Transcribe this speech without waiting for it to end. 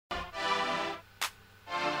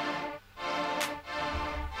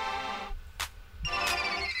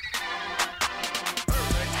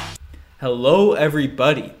Hello,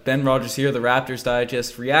 everybody. Ben Rogers here, the Raptors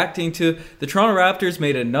Digest, reacting to the Toronto Raptors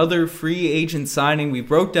made another free agent signing. We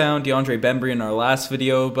broke down DeAndre Bembry in our last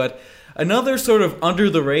video, but another sort of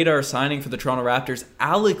under-the-radar signing for the Toronto Raptors,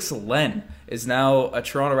 Alex Len, is now a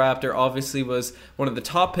Toronto Raptor. Obviously was one of the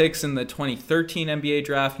top picks in the 2013 NBA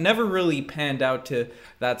draft. Never really panned out to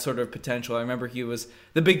that sort of potential. I remember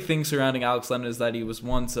the big thing surrounding Alex Len is that he was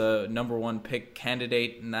once a number one pick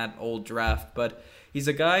candidate in that old draft, but he's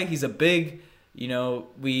a big,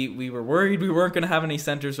 we were worried we weren't going to have any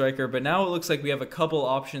center striker, but now it looks like we have a couple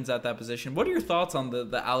options at that position. What are your thoughts on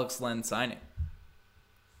the Alex Len signing?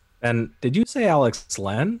 And did you say Alex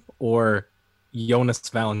Len or Jonas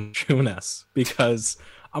Valanciunas? Because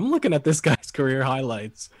I'm looking at this guy's career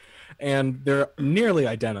highlights, and they're nearly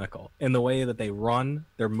identical in the way that they run,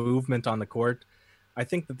 their movement on the court. I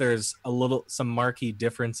think that there's some marquee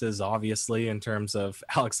differences, obviously, in terms of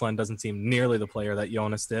Alex Len doesn't seem nearly the player that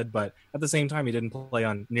Jonas did, but at the same time, he didn't play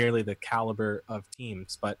on nearly the caliber of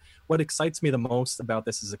teams. But what excites me the most about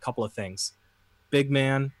this is a couple of things. Big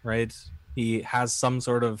man, right? He has some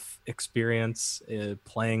sort of experience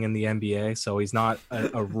playing in the NBA, so he's not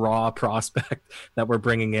a raw prospect that we're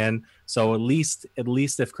bringing in. So at least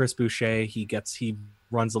if Chris Boucher, he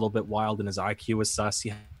runs a little bit wild and his IQ is sus,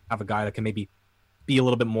 you have a guy that can maybe be a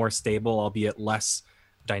little bit more stable, albeit less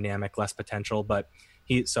dynamic, less potential. But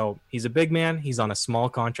he's a big man. He's on a small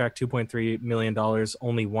contract, $2.3 million,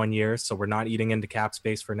 only 1 year. So we're not eating into cap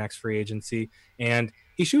space for next free agency. And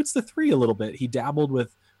he shoots the three a little bit. He dabbled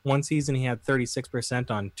with one season. He had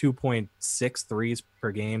 36% on 2.6 threes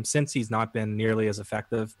per game. Since he's not been nearly as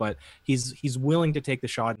effective, but he's willing to take the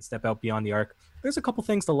shot and step out beyond the arc. There's a couple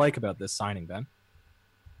things to like about this signing, Ben.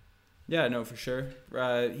 Yeah, no, for sure.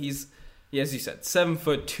 He's, as you said, 7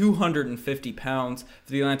 foot, 250 pounds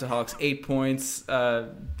for the Atlanta Hawks, 8 points,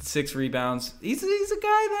 6 rebounds. He's a guy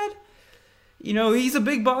that, he's a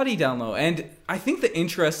big body down low. And I think the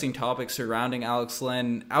interesting topic surrounding Alex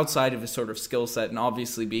Len, outside of his sort of skill set and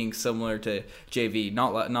obviously being similar to JV,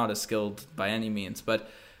 not as skilled by any means, but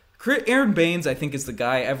Aaron Baines, I think, is the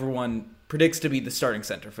guy everyone predicts to be the starting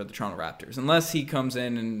center for the Toronto Raptors. Unless he comes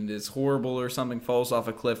in and is horrible or something, falls off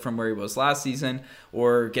a cliff from where he was last season,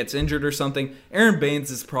 or gets injured or something, Aaron Baines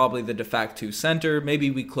is probably the de facto center. Maybe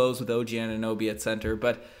we close with OG Anunoby at center,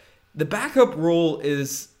 but the backup role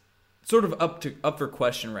is sort of up for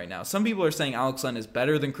question right now. Some people are saying Alex Len is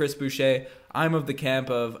better than Chris Boucher. I'm of the camp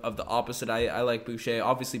of the opposite. I like Boucher.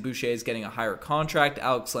 Obviously, Boucher is getting a higher contract.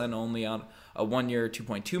 Alex Len only on a 1 year,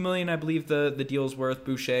 $2.2 million, I believe the deal's worth.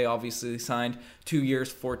 Boucher obviously signed 2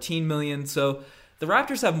 years, $14 million. So the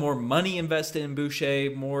Raptors have more money invested in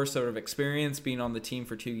Boucher, more sort of experience being on the team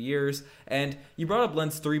for 2 years. And you brought up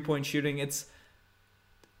Len's three-point shooting.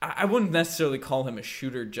 I wouldn't necessarily call him a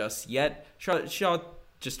shooter just yet. Shot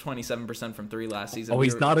just 27% from three last season. Oh,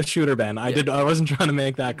 he's not a shooter, Ben. I wasn't trying to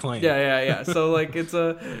make that claim. Yeah. So like it's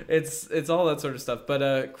all that sort of stuff.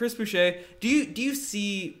 But Chris Boucher, do you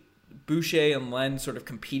see Boucher and Len sort of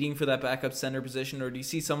competing for that backup center position, or do you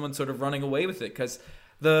see someone sort of running away with it? Because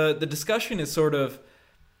the discussion is sort of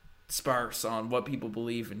sparse on what people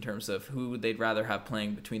believe in terms of who they'd rather have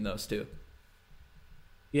playing between those two.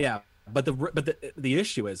 Yeah, but the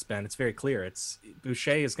issue is, Ben, it's very clear. It's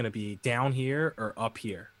Boucher is going to be down here or up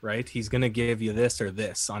here, right? He's going to give you this or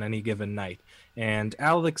this on any given night. And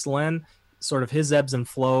Alex Len, sort of his ebbs and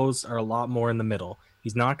flows are a lot more in the middle.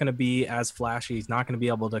 He's not going to be as flashy. He's not going to be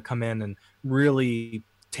able to come in and really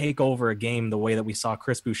take over a game the way that we saw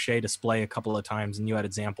Chris Boucher display a couple of times. And you had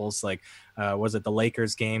examples like, was it the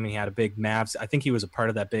Lakers game? And he had a big Mavs. I think he was a part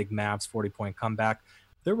of that big Mavs 40-point comeback.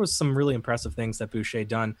 There was some really impressive things that Boucher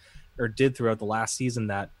did throughout the last season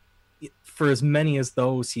that, for as many as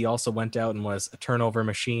those, he also went out and was a turnover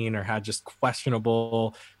machine or had just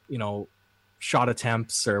questionable, shot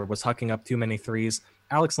attempts or was hucking up too many threes.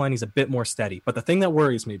 Alex Len, he's a bit more steady. But the thing that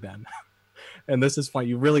worries me, Ben, and this is fun,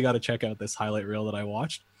 you really got to check out this highlight reel that I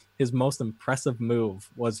watched. His most impressive move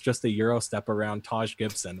was just a Euro step around Taj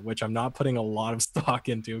Gibson, which I'm not putting a lot of stock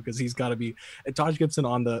into because he's got to be Taj Gibson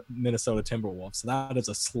on the Minnesota Timberwolves. So that is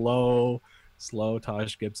a slow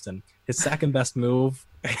Taj Gibson. His second best move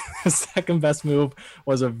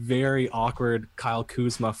was a very awkward Kyle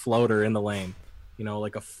Kuzma floater in the lane,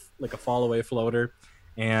 like a fall away floater.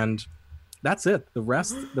 And that's it. The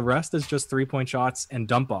rest is just 3-point shots and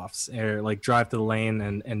dump offs, or like drive to the lane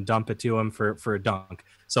and dump it to him for a dunk.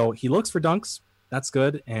 So he looks for dunks. That's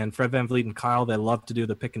good. And Fred VanVleet and Kyle, they love to do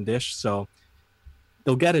the pick and dish. So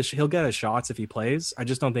he'll get his shots if he plays. I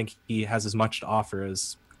just don't think he has as much to offer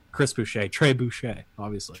as Chris Boucher, Trey Boucher,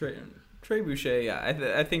 obviously. Trey Boucher,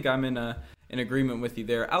 yeah. I think I'm in in agreement with you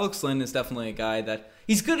there. Alex Len is definitely a guy that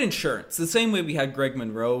he's good insurance. The same way we had Greg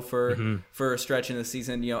Monroe for a stretch in the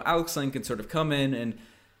season. Alex Len can sort of come in and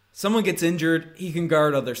someone gets injured, he can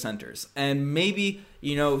guard other centers. And maybe,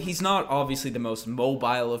 he's not obviously the most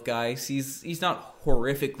mobile of guys. He's not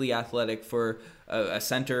horrifically athletic for a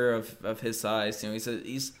center of his size.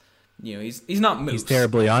 He's not Moose. He's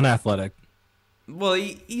terribly unathletic. Well,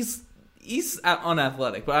 he's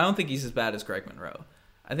unathletic, but I don't think he's as bad as Greg Monroe.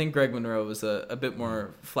 I think Greg Monroe was a bit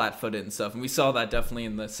more flat-footed and stuff, and we saw that definitely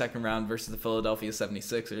in the second round versus the Philadelphia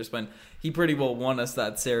 76ers when he pretty well won us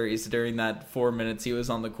that series during that 4 minutes he was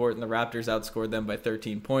on the court, and the Raptors outscored them by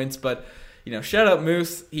 13 points. But, shout out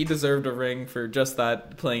Moose. He deserved a ring for just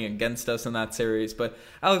that, playing against us in that series. But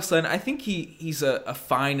Alex Len, I think he's a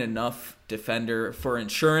fine enough defender for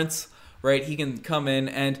insurance, right? He can come in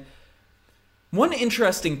and... One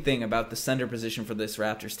interesting thing about the center position for this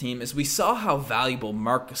Raptors team is we saw how valuable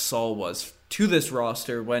Marc Gasol was to this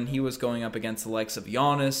roster when he was going up against the likes of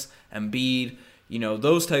Giannis, Embiid,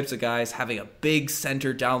 those types of guys, having a big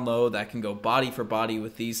center down low that can go body for body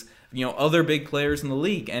with these, other big players in the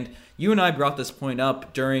league. And you and I brought this point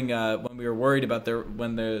up during when we were worried about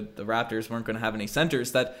when the Raptors weren't going to have any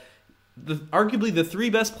centers, that arguably the three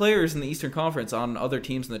best players in the Eastern Conference on other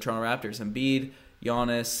teams in the Toronto Raptors, Embiid,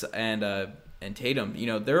 Giannis, and Tatum,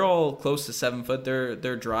 they're all close to 7 foot.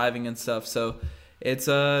 They're driving and stuff. So it's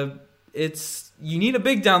you need a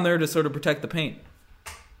big down there to sort of protect the paint.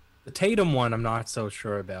 The Tatum one, I'm not so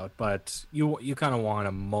sure about, but you kind of want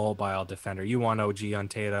a mobile defender. You want OG on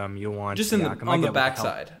Tatum. You want just on the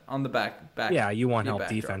backside, on the back. Yeah, you want help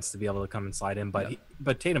defense to be able to come and slide in,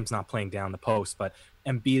 but Tatum's not playing down the post. But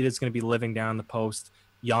Embiid is going to be living down the post.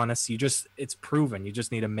 Giannis, it's proven. You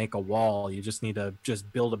just need to make a wall. You just need to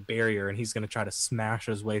build a barrier, and he's going to try to smash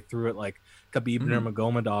his way through it like Khabib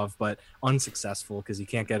Nurmagomedov, but unsuccessful because he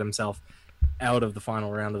can't get himself out of the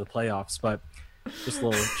final round of the playoffs. But just a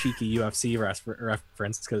little cheeky UFC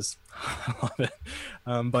reference because I love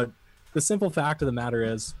it. But the simple fact of the matter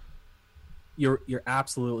is, you're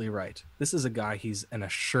absolutely right. This is a guy. He's an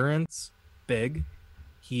assurance big.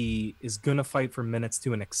 He is going to fight for minutes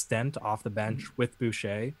to an extent off the bench with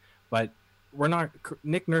Boucher, but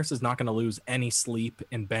Nick Nurse is not going to lose any sleep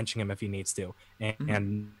in benching him if he needs to,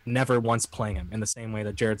 and never once playing him in the same way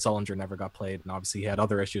that Jared Sullinger never got played. And obviously he had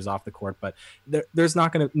other issues off the court, but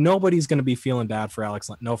nobody's going to be feeling bad for Alex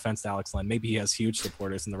Len. No offense to Alex Len. Maybe he has huge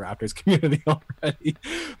supporters in the Raptors community already,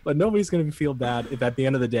 but nobody's going to feel bad if at the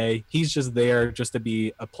end of the day, he's just there just to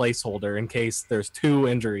be a placeholder in case there's 2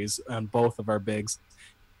 injuries on both of our bigs.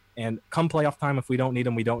 And come playoff time, if we don't need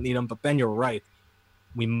him, we don't need him. But Ben, you're right.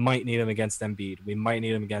 We might need him against Embiid. We might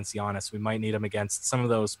need him against Giannis. We might need him against some of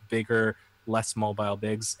those bigger, less mobile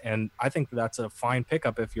bigs. And I think that's a fine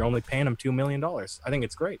pickup if you're only paying him $2 million. I think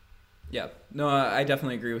it's great. Yeah. No, I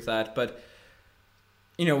definitely agree with that. But,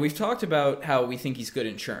 we've talked about how we think he's good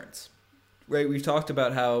insurance, right? We've talked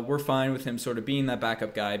about how we're fine with him sort of being that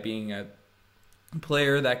backup guy, being a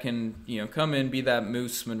player that can, come in, be that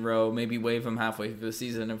Moose Monroe, maybe waive him halfway through the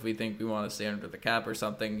season if we think we want to stay under the cap or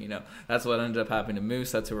something. That's what ended up happening to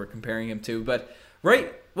Moose. That's who we're comparing him to. But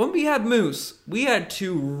right when we had Moose, we had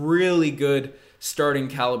 2 really good starting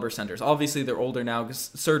caliber centers. Obviously, they're older now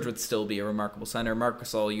because Serge would still be a remarkable center. Marc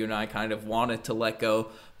Gasol, you and I kind of wanted to let go.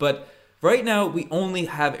 But right now, we only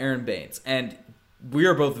have Aaron Baines. And we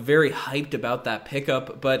are both very hyped about that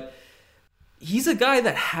pickup. But he's a guy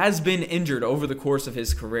that has been injured over the course of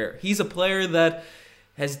his career. He's a player that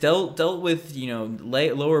has dealt with,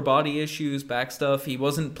 lower body issues, back stuff. He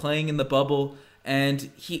wasn't playing in the bubble,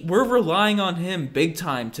 and we're relying on him big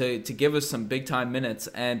time to give us some big time minutes.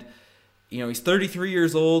 And he's 33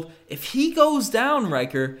 years old. If he goes down,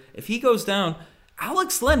 Riker,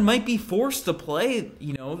 Alex Len might be forced to play,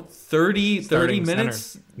 30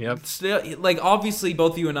 minutes. Yep. Like, obviously,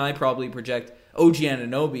 both you and I probably project OG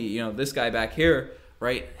Anunoby, this guy back here,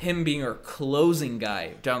 right? Him being our closing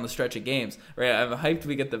guy down the stretch of games, right? I'm hyped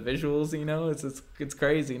we get the visuals, it's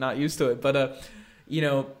crazy, not used to it. But,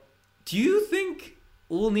 do you think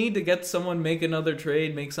we'll need to get someone, make another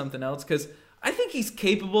trade, make something else? Because I think he's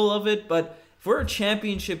capable of it, but if we're a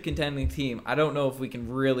championship contending team, I don't know if we can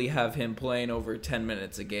really have him playing over 10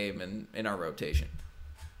 minutes a game in our rotation.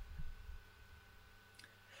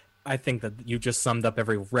 I think that you just summed up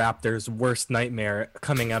every Raptors' worst nightmare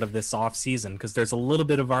coming out of this offseason, because there's a little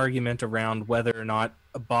bit of argument around whether or not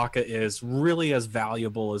Ibaka is really as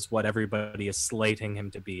valuable as what everybody is slating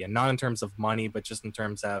him to be. And not in terms of money, but just in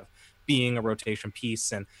terms of being a rotation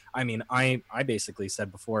piece. And I mean, I basically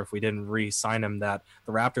said before, if we didn't re-sign him, that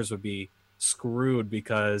the Raptors would be screwed,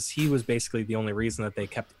 because he was basically the only reason that they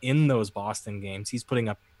kept in those Boston games. He's putting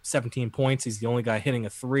up 17 points. He's the only guy hitting a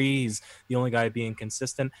three. He's the only guy being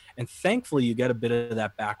consistent. And thankfully, you get a bit of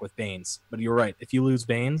that back with Baines. But you're right. If you lose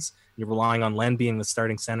Baines, you're relying on Len being the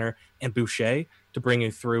starting center and Boucher to bring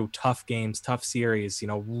you through tough games, tough series,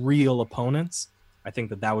 real opponents. I think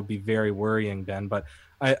that would be very worrying, Ben. But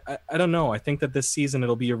I don't know. I think that this season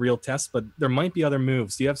it'll be a real test, but there might be other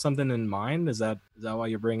moves. Do you have something in mind? Is that why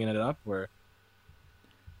you're bringing it up? Or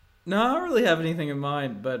no, I don't really have anything in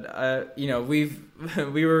mind, but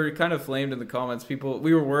we were kind of flamed in the comments. We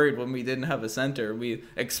were worried when we didn't have a center. We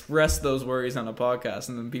expressed those worries on a podcast,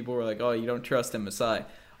 and then people were like, "Oh, you don't trust in Masai."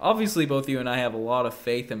 Obviously, both you and I have a lot of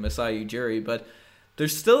faith in Masai Ujiri, but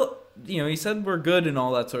there's still, he said we're good and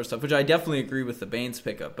all that sort of stuff, which I definitely agree with the Baines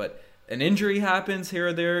pickup, but an injury happens here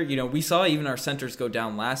or there. We saw even our centers go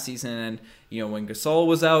down last season, and, when Gasol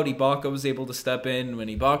was out, Ibaka was able to step in. When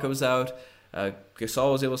Ibaka was out,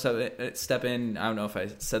 Gasol was able to step in. I don't know if I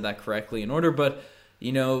said that correctly in order, but,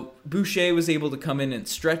 Boucher was able to come in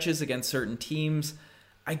stretches against certain teams.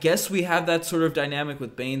 I guess we have that sort of dynamic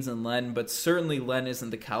with Baines and Len, but certainly Len isn't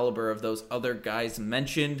the caliber of those other guys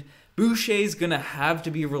mentioned. Boucher's going to have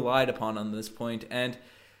to be relied upon on this point, and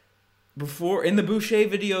before, in the Boucher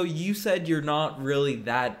video, you said you're not really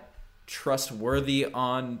that trustworthy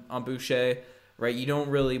on Boucher, right? You don't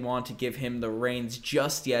really want to give him the reins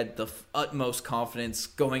just yet, the utmost confidence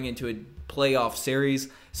going into a playoff series.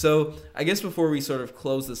 So I guess before we sort of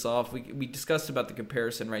close this off, we discussed about the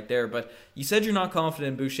comparison right there, but you said you're not confident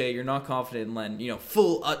in Boucher, you're not confident in Len,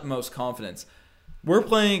 full utmost confidence. We're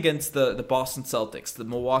playing against the Boston Celtics, the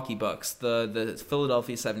Milwaukee Bucks, the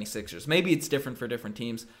Philadelphia 76ers. Maybe it's different for different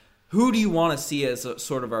teams. Who do you want to see as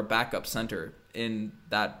sort of our backup center in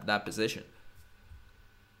that position?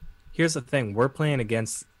 Here's the thing. We're playing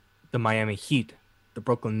against the Miami Heat, the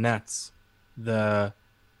Brooklyn Nets, the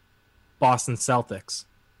Boston Celtics.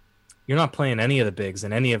 You're not playing any of the bigs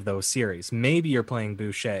in any of those series. Maybe you're playing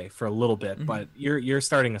Boucher for a little bit, but you're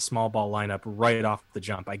starting a small ball lineup right off the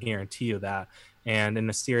jump. I guarantee you that. And in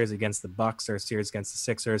a series against the Bucks or a series against the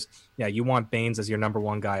Sixers, yeah, you want Baines as your number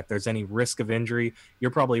one guy. If there's any risk of injury, you're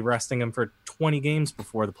probably resting him for 20 games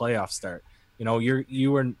before the playoffs start.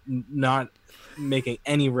 You are not making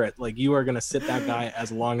any risk. Like, you are going to sit that guy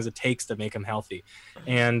as long as it takes to make him healthy.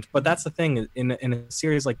 But that's the thing in a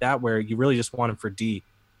series like that where you really just want him for D.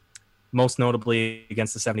 Most notably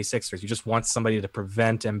against the 76ers, you just want somebody to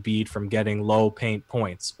prevent Embiid from getting low paint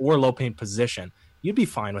points or low paint position. You'd be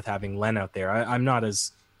fine with having Len out there. I'm not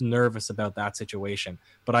as nervous about that situation,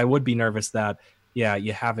 but I would be nervous that, yeah,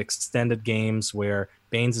 you have extended games where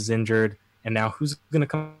Baines is injured, and now who's going to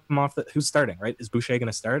come off? Who's starting, right? Is Boucher going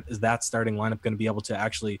to start? Is that starting lineup going to be able to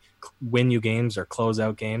actually win you games or close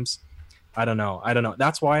out games? I don't know.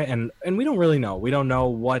 That's why, and we don't really know. We don't know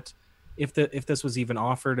what if this was even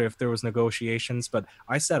offered, or if there was negotiations. But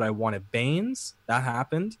I said I wanted Baines. That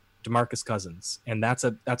happened. DeMarcus Cousins, and that's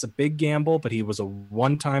a big gamble, but he was a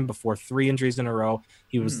one-time before 3 injuries in a row.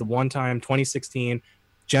 He was the one-time 2016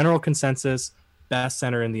 general consensus best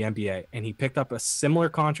center in the NBA, and he picked up a similar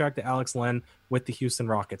contract to Alex Len with the Houston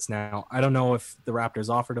Rockets. Now, I don't know if the Raptors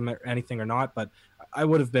offered him anything or not, but I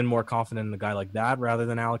would have been more confident in a guy like that rather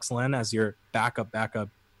than Alex Len as your backup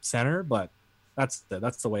center, but that's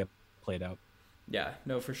the way it played out. Yeah,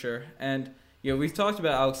 no, for sure. And we've talked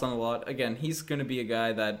about Alex Len a lot. Again, he's going to be a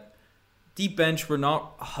guy that deep bench, we're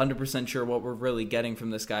not 100% sure what we're really getting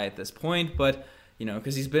from this guy at this point, but,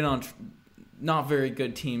 because he's been on not very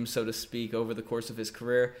good teams, so to speak, over the course of his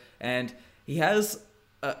career, and he has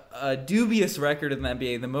a dubious record in the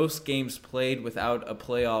NBA, the most games played without a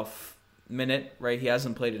playoff minute, right? He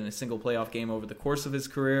hasn't played in a single playoff game over the course of his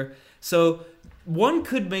career, so one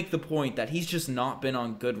could make the point that he's just not been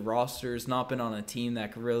on good rosters, not been on a team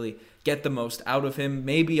that could really get the most out of him.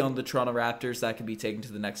 Maybe on the Toronto Raptors that could be taken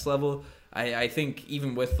to the next level. I think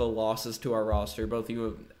even with the losses to our roster,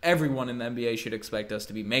 everyone in the NBA should expect us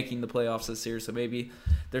to be making the playoffs this year. So maybe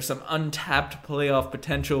there's some untapped playoff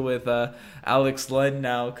potential with Alex Len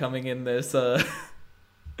now coming in this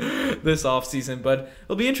this offseason. But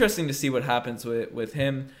it'll be interesting to see what happens with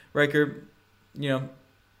him. Riker,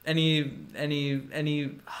 any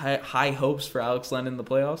high hopes for Alex Len in the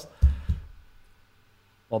playoffs?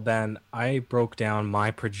 Well, Ben, I broke down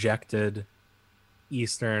my projected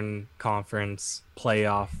Eastern Conference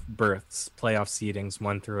playoff berths, playoff seedings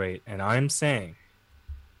 1 through 8, and I'm saying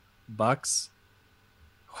Bucks.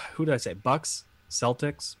 Who did I say? Bucks,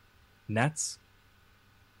 Celtics, Nets,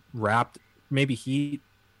 maybe Heat,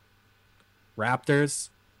 Raptors,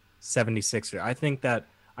 76ers.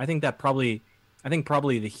 I think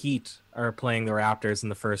probably the Heat are playing the Raptors in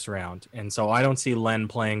the first round, and so I don't see Len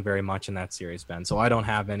playing very much in that series, Ben. So I don't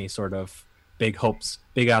have any sort of big hopes,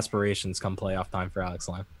 big aspirations come playoff time for Alex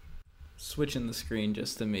Len. Switching the screen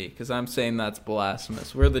just to me because I'm saying that's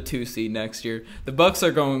blasphemous. We're the 2 seed next year. The Bucks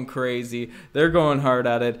are going crazy. They're going hard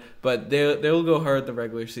at it, but they'll go hard the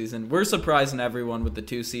regular season. We're surprising everyone with the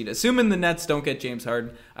 2 seed. Assuming the Nets don't get James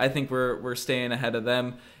Harden, I think we're staying ahead of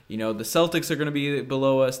them. You know, the Celtics are going to be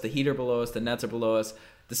below us. The Heat are below us. The Nets are below us.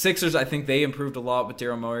 The Sixers, I think they improved a lot with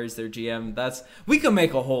Daryl Morey as their GM. We could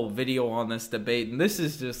make a whole video on this debate, and this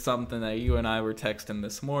is just something that you and I were texting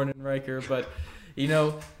this morning, Riker. But, you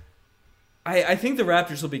know, I think the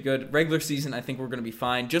Raptors will be good. Regular season, I think we're going to be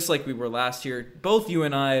fine, just like we were last year. Both you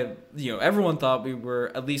and I, you know, everyone thought we were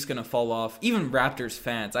at least going to fall off. Even Raptors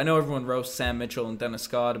fans. I know everyone roasts Sam Mitchell and Dennis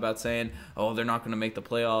Scott about saying, oh, they're not going to make the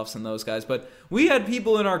playoffs and those guys. But we had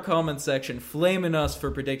people in our comment section flaming us for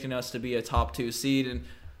predicting us to be a top 2 seed, and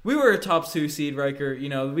we were a top 2 seed, Riker. You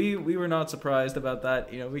know, we were not surprised about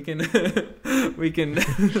that. You know, we can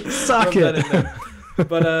suck it. That in there.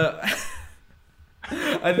 But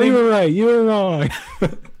I think you were right. You were wrong.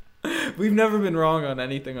 We've never been wrong on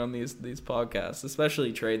anything on these podcasts,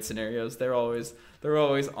 especially trade scenarios. They're always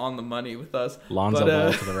on the money with us. Lonzo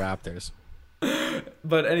Ball to the Raptors.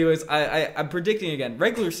 But anyways, I'm predicting again.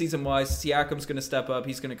 Regular season wise, Siakam's going to step up.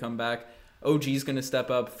 He's going to come back. OG's going to step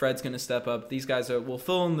up. Fred's going to step up. These guys will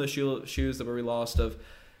fill in the shoes that we lost of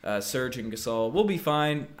Serge and Gasol. We'll be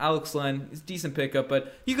fine. Alex Len is a decent pickup,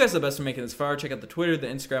 but you guys are the best for making this far. Check out the Twitter, the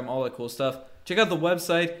Instagram, all that cool stuff. Check out the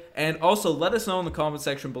website, and also let us know in the comment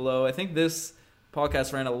section below. I think this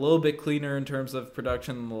podcast ran a little bit cleaner in terms of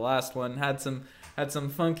production than the last one. Had some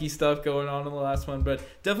funky stuff going on in the last one, but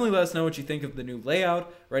definitely let us know what you think of the new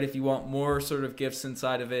layout, right? If you want more sort of gifts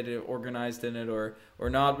inside of it, organized in it, or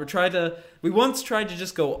not. We once tried to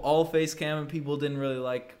just go all face cam, and people didn't really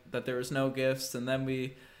like that there was no gifts, and then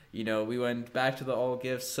we went back to the all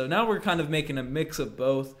gifts. So now we're kind of making a mix of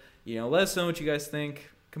both. You know, let us know what you guys think.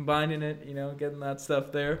 Combining it, you know, getting that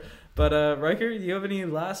stuff there. But Riker, do you have any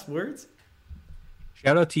last words?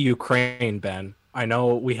 Shout out to Ukraine, Ben. I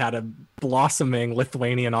know we had a blossoming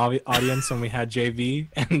Lithuanian audience when we had JV,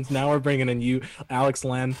 and now we're bringing in you, Alex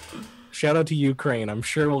Len. Shout out to Ukraine. I'm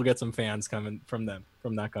sure we'll get some fans coming from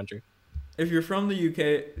that country. If you're from the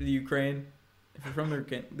Ukraine,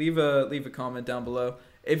 leave a comment down below.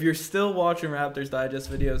 If you're still watching Raptors Digest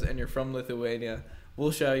videos and you're from Lithuania,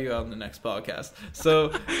 we'll shout you out in the next podcast.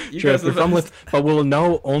 So you sure, guys but we'll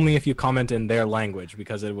know only if you comment in their language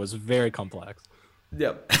because it was very complex.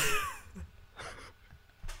 Yep.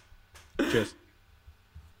 Cheers.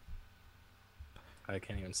 I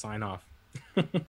can't even sign off.